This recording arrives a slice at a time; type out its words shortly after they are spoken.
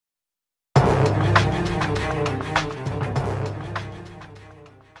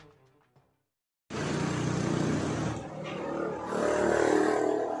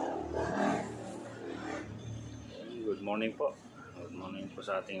morning po. Good morning po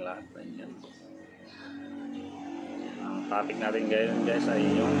sa ating lahat. Ayan po. Ang topic natin ngayon guys ay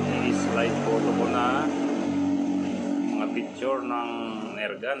yung i-slide photo ko na mga picture ng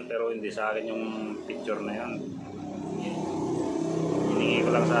Airgun, pero hindi sa akin yung picture na yan. Hiningi ko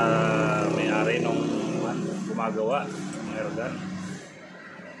lang sa may-ari nung gumagawa ng Airgun.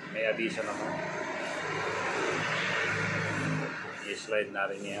 May addition naman. I-slide na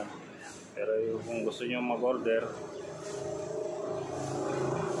rin yan. Pero kung gusto nyo mag-order,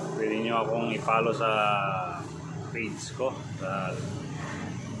 pwede nyo akong i-follow sa page ko sa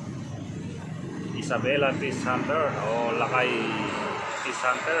ISABELA Fish Hunter o LAKAY Fish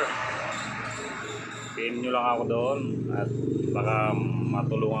Hunter. PM nyo lang ako doon at baka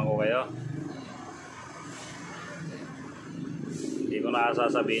matulungan ko kayo. Hindi ko na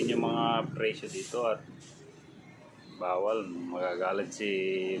sasabihin yung mga presyo dito at bawal, magagalit si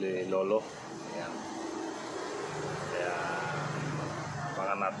Lolo. Ayan. Kaya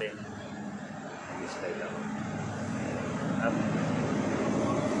baka natin mag-slide ako. At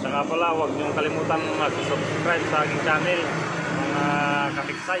saka pala, huwag niyong kalimutan mag-subscribe sa aking channel, mga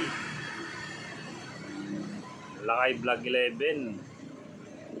kapiksay. LAKAY vlog11.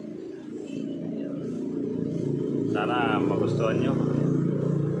 Sana magustuhan nyo.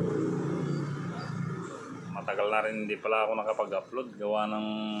 Matagal na rin hindi pala ako nakapag-upload, gawa ng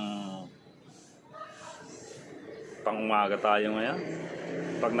pang-umaga tayo ngayon.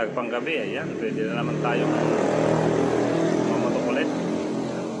 Pag nagpanggabi, ayan, pwede na naman tayo mamatok ulit.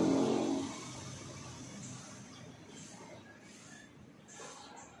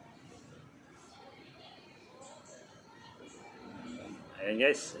 Ayan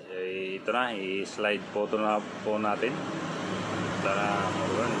guys, ito na, i-slide photo na po natin. Sana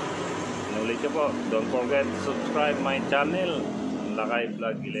magulan. Inulit ko po, don't forget to subscribe my channel, LAKAY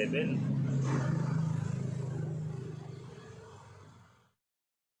vlog11.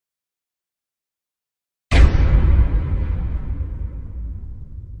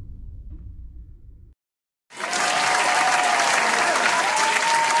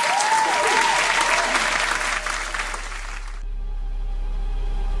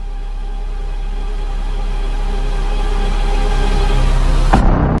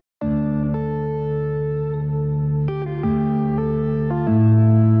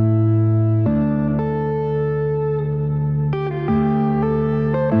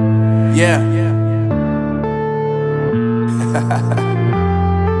 Yeah.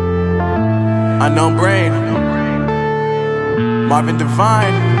 Unknown brain. Marvin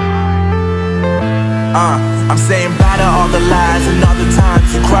Divine. I'm saying bye to all the lies and all the times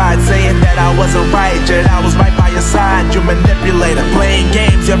you cried, saying that I wasn't right, yet I was right by your side. You manipulator, playing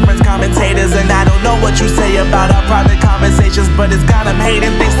games, your friends commentators, and I don't know what you say about our private conversations, but it's got them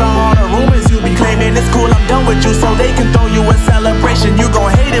hating. Thanks to all the rumors you be claiming. It's cool, I'm done with you, so they can throw you a celebration. You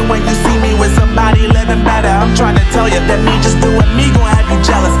gon' hate it when you see me with somebody living better. I'm trying to tell you that me just doing me gon' have you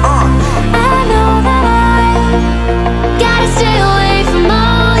jealous. I know that I gotta stay away from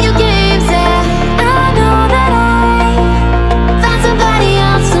all your games, yeah. I know that I found somebody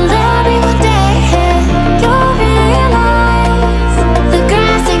else to love me one day, yeah. You'll realize the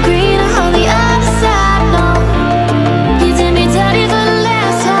grass ain't greener on the other side, no. You did me dirty for the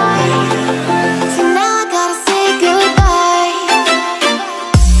last time, so now I gotta say goodbye.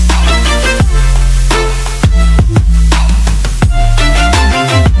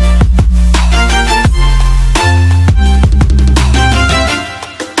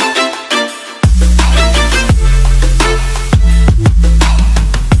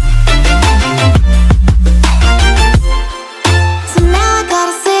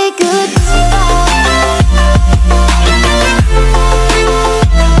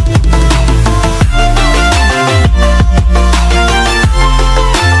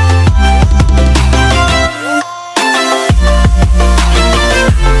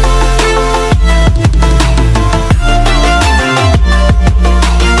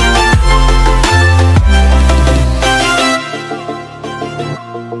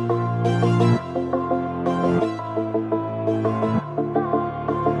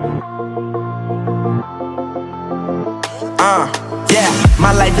 Yeah,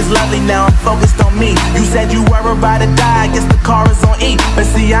 my life is lovely now, I'm focused on me. You said you were about to die, I guess the car is on E. But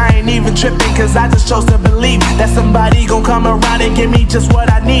see, I ain't even tripping, cause I just chose to believe that somebody gon' come around and give me just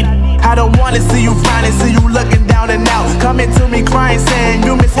what I need. I don't wanna see you finding, see you looking down and out, coming to me crying, saying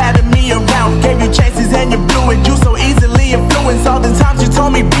you miss having me around. Gave you chances and you blew it, you so easily influenced. All the times you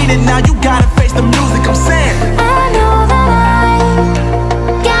told me beat it, now you gotta face the music, I'm saying I know that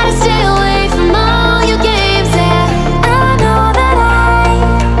I gotta stay away from all your games, yeah. I know that I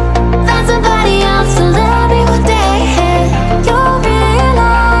found somebody else to love me one day, yeah.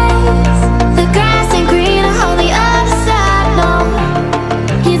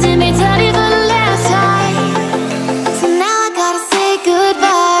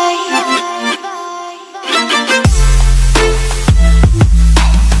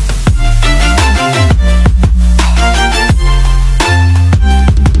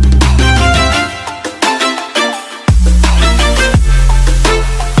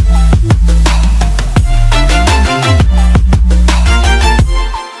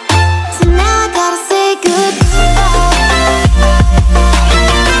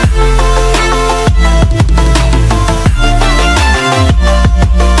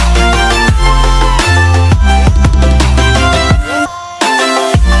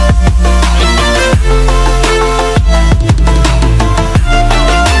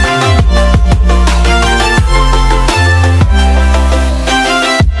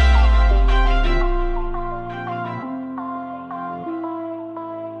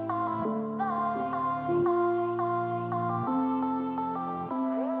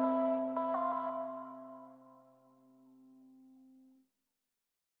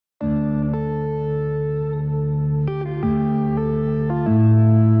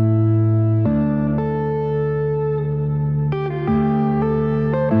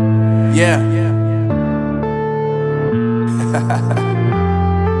 Yeah.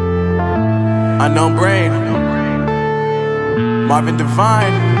 Unknown Brain, Marvin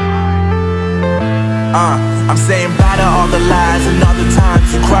Divine. I'm saying bye to all the lies and all the times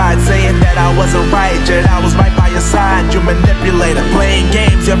you cried, saying that I wasn't right, yet I was right by your side. You manipulator, playing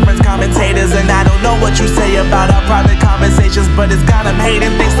games, your friends commentators, and I don't know what you say about our private conversations, but it's got them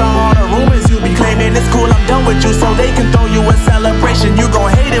hating. Thanks to all the rumors you be claiming. It's cool, I'm done with you, so they can throw you a celebration. You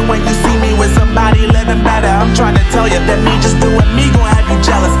gon' hate it when you see me with somebody living better. I'm trying to tell you that me just doing me gon' have you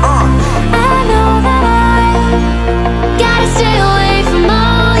jealous. I know that I gotta stay away from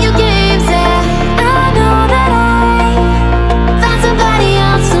all your games, yeah. I know that I found somebody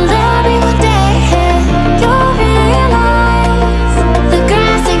else to love me one day, yeah. You'll realize the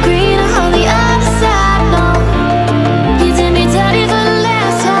grass ain't greener on the other side, no. You did me dirty for the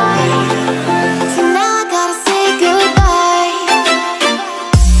last time, so now I gotta say goodbye.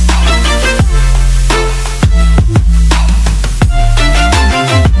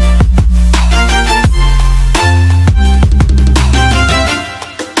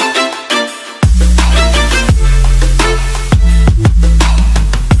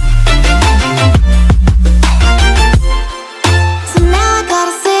 So now I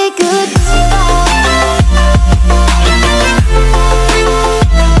gotta say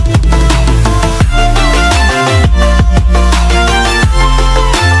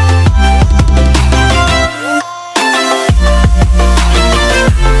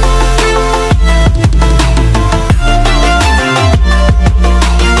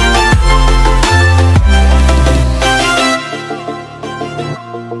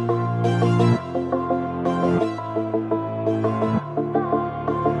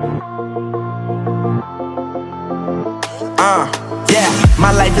Yeah,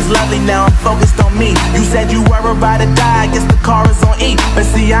 my life is lovely now, I'm focused on me. You said you were about to die, I guess the car is on E. But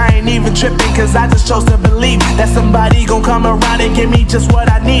see, I ain't even tripping, cause I just chose to believe that somebody gon' come around and give me just what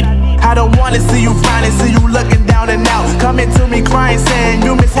I need. I don't wanna see you frowning, see you looking down and out, coming to me crying, saying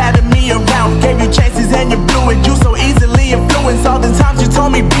you miss having me around. Gave you chances and you blew it, you so easily influenced. All the times you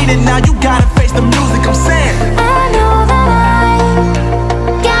told me beat it, now you gotta face the music. I'm saying I know that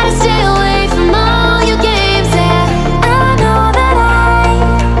I gotta stay away from all your games, yeah. I know that I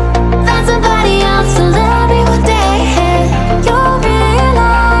found somebody else to love me one day, yeah. You'll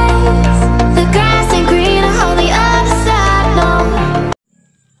realize the grass ain't greener on the other side, no.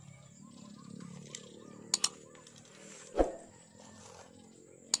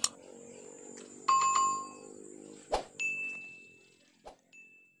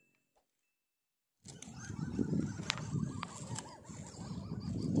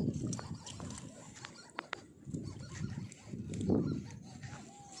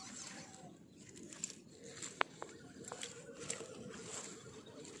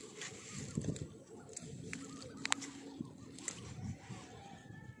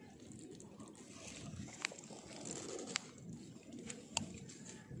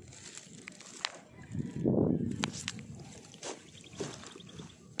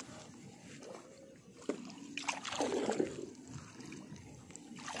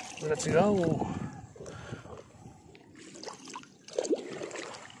 Let's go.